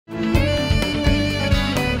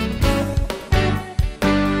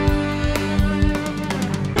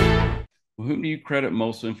Whom do you credit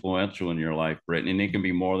most influential in your life, Brittany? And it can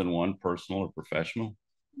be more than one, personal or professional.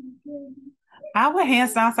 I would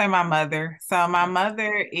hands down say my mother. So my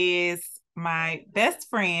mother is my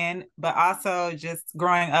best friend, but also just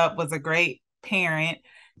growing up was a great parent.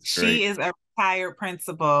 That's She great. is a retired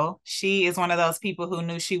principal. She is one of those people who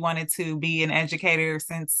knew she wanted to be an educator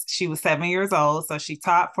since she was 7 years old. So she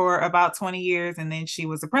taught for about 20 years and then she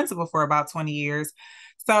was a principal for about 20 years.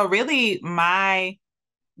 So really my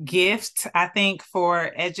gift, I think,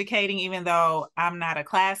 for educating, even though I'm not a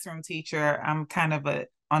classroom teacher, I'm kind of a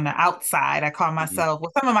on the outside. I call Mhm. myself,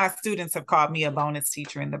 well, some of my students have called me a bonus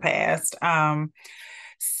teacher in the past.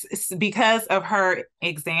 Because of her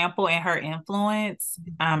example and her influence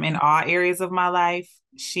in all areas of my life,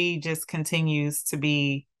 she just continues to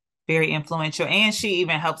be very influential. And she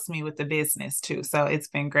even helps me with the business too. So it's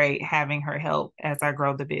been great having her help as I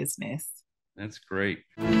grow the business. That's great.